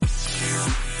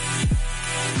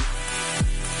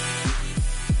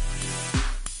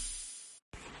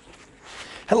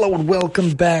Hello and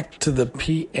welcome back to the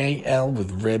PAL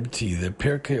with Reb T, the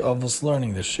Pirkei Avos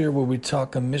learning, the share where we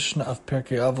talk a Mishnah of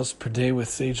Pirkei Avos per day with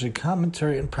sagely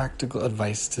commentary and practical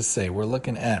advice to say. We're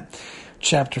looking at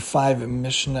Chapter 5,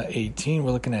 Mishnah 18.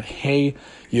 We're looking at Hey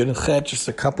Yud Chet, just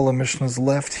a couple of Mishnahs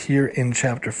left here in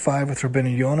Chapter 5 with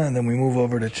Rabbeinu Yonah, and then we move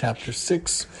over to Chapter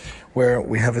 6, where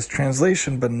we have his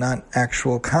translation, but not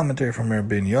actual commentary from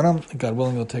Rabbeinu Yonah. God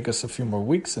willing, it'll take us a few more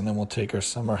weeks, and then we'll take our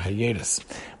summer hiatus.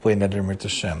 One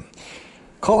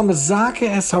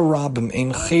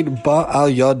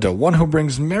who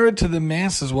brings merit to the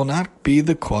masses will not be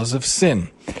the cause of sin.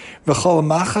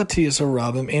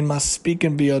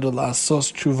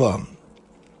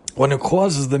 One who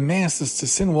causes the masses to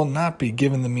sin will not be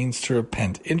given the means to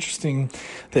repent. Interesting,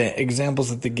 the examples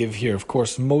that they give here. Of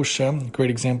course, Moshe, great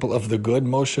example of the good.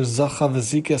 Moshe Zacha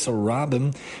V'Zikas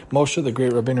Rabim. Moshe, the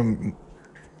great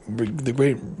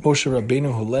Moshe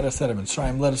Rabbeinu, who led us out of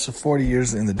Mitzrayim, led us for 40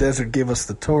 years in the desert, gave us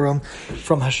the Torah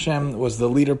from Hashem, was the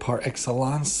leader par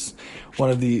excellence, one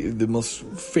of the most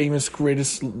famous,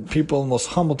 greatest people, most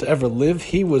humble to ever live.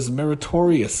 He was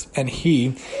meritorious, and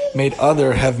he made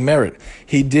others have merit.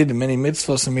 He did many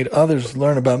mitzvahs and made others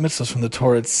learn about mitzvahs from the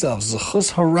Torah itself.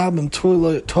 Zechus harabim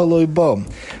toloi bo.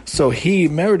 So he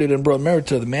merited and brought merit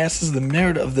to the masses. The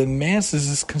merit of the masses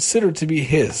is considered to be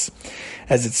his.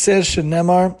 As it says,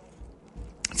 Shenemar,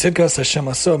 Tzidkas Hashem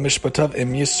aso mishpatav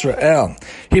im Yisrael.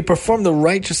 He performed the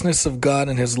righteousness of God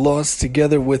and his laws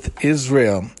together with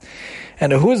Israel.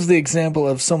 And who is the example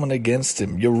of someone against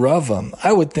him? Yeravam.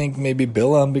 I would think maybe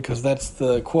Bilam, because that's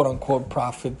the quote-unquote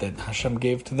prophet that Hashem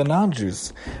gave to the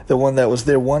non-Jews. The one that was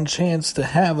their one chance to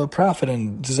have a prophet,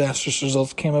 and disastrous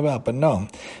results came about. But no,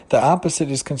 the opposite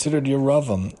is considered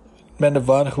Yeravam.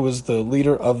 Menavad, who was the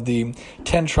leader of the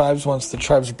 10 tribes once the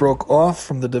tribes broke off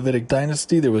from the Davidic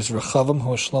dynasty. There was Rechavam, who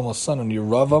was Shlomo's son, and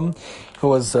Yeravam, who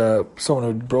was someone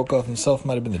who broke off himself,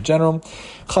 might have been the general.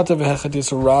 Chata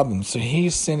v'hechet Rabim. So he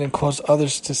sinned and caused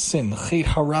others to sin. Chet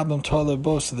harabim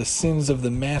ta'alebo. So the sins of the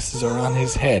masses are on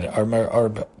his head,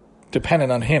 are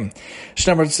dependent on him.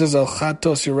 Shnemar says, Al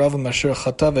chatos Yeravam asher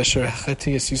chata v'asher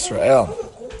hecheti Yisrael.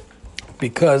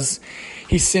 Because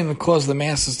he sinned and caused the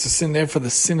masses to sin. Therefore, the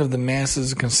sin of the masses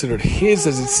is considered his,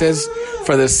 as it says,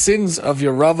 for the sins of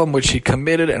Yeravam, which he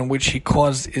committed and which he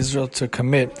caused Israel to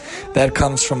commit. That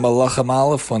comes from Malachim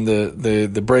Aleph, when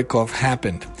the break-off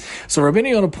happened. So Rabbeinu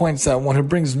Yonah points out, one who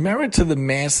brings merit to the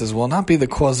masses will not be the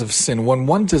cause of sin. When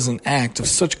one does an act of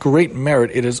such great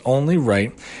merit, it is only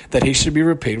right that he should be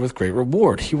repaid with great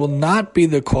reward. He will not be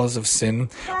the cause of sin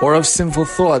or of sinful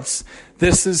thoughts.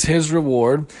 This is his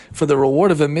reward, for the reward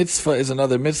of a mitzvah is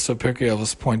another mitzvah, Pirkei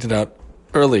Avos pointed out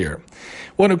earlier.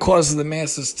 One who causes the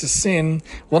masses to sin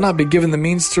will not be given the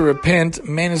means to repent.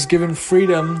 Man is given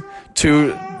freedom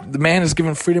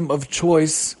of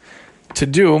choice to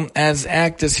do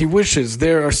act as he wishes.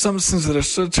 There are some sins that are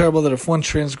so terrible that if one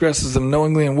transgresses them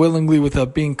knowingly and willingly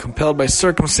without being compelled by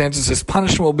circumstances, his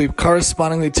punishment will be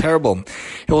correspondingly terrible.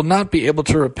 He will not be able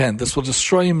to repent. This will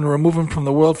destroy him and remove him from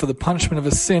the world, for the punishment of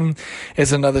a sin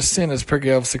is another sin, as Pirkei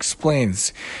Avos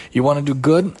explains. You want to do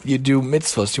good, you do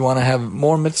mitzvahs. You want to have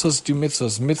more mitzvahs, do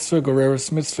mitzvahs. Mitzvah,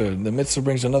 goreres mitzvah. The mitzvah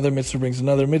brings another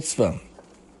mitzvah.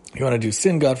 You want to do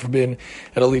sin, God forbid,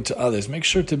 it'll lead to others. Make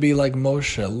sure to be like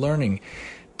Moshe, learning,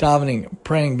 davening,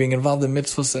 praying, being involved in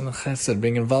mitzvahs and chesed,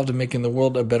 being involved in making the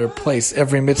world a better place.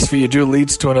 Every mitzvah you do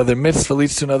leads to another mitzvah,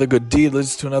 leads to another good deed,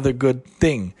 leads to another good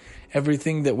thing.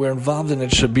 Everything that we're involved in,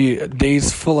 it should be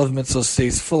days full of mitzvahs,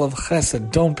 days full of chesed.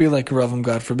 Don't be like Ravam,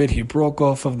 God forbid. He broke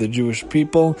off of the Jewish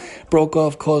people,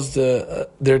 caused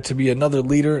there to be another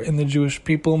leader in the Jewish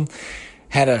people.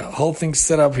 Had a whole thing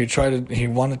set up. He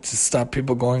wanted to stop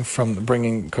people going from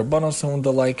bringing korbanos and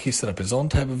the like. He set up his own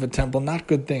type of a temple. Not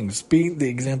good things. Be the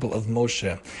example of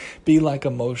Moshe. Be like a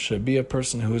Moshe. Be a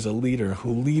person who is a leader,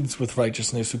 who leads with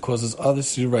righteousness, who causes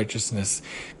others to do righteousness,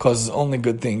 causes only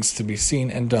good things to be seen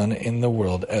and done in the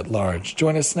world at large.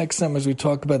 Join us next time as we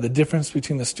talk about the difference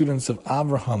between the students of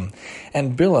Abraham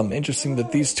and Bilam. Interesting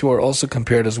that these two are also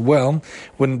compared as well.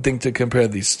 Wouldn't think to compare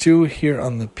these two here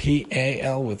on the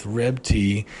PAL with Reb T.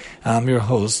 I'm your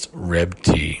host, Reb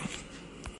T.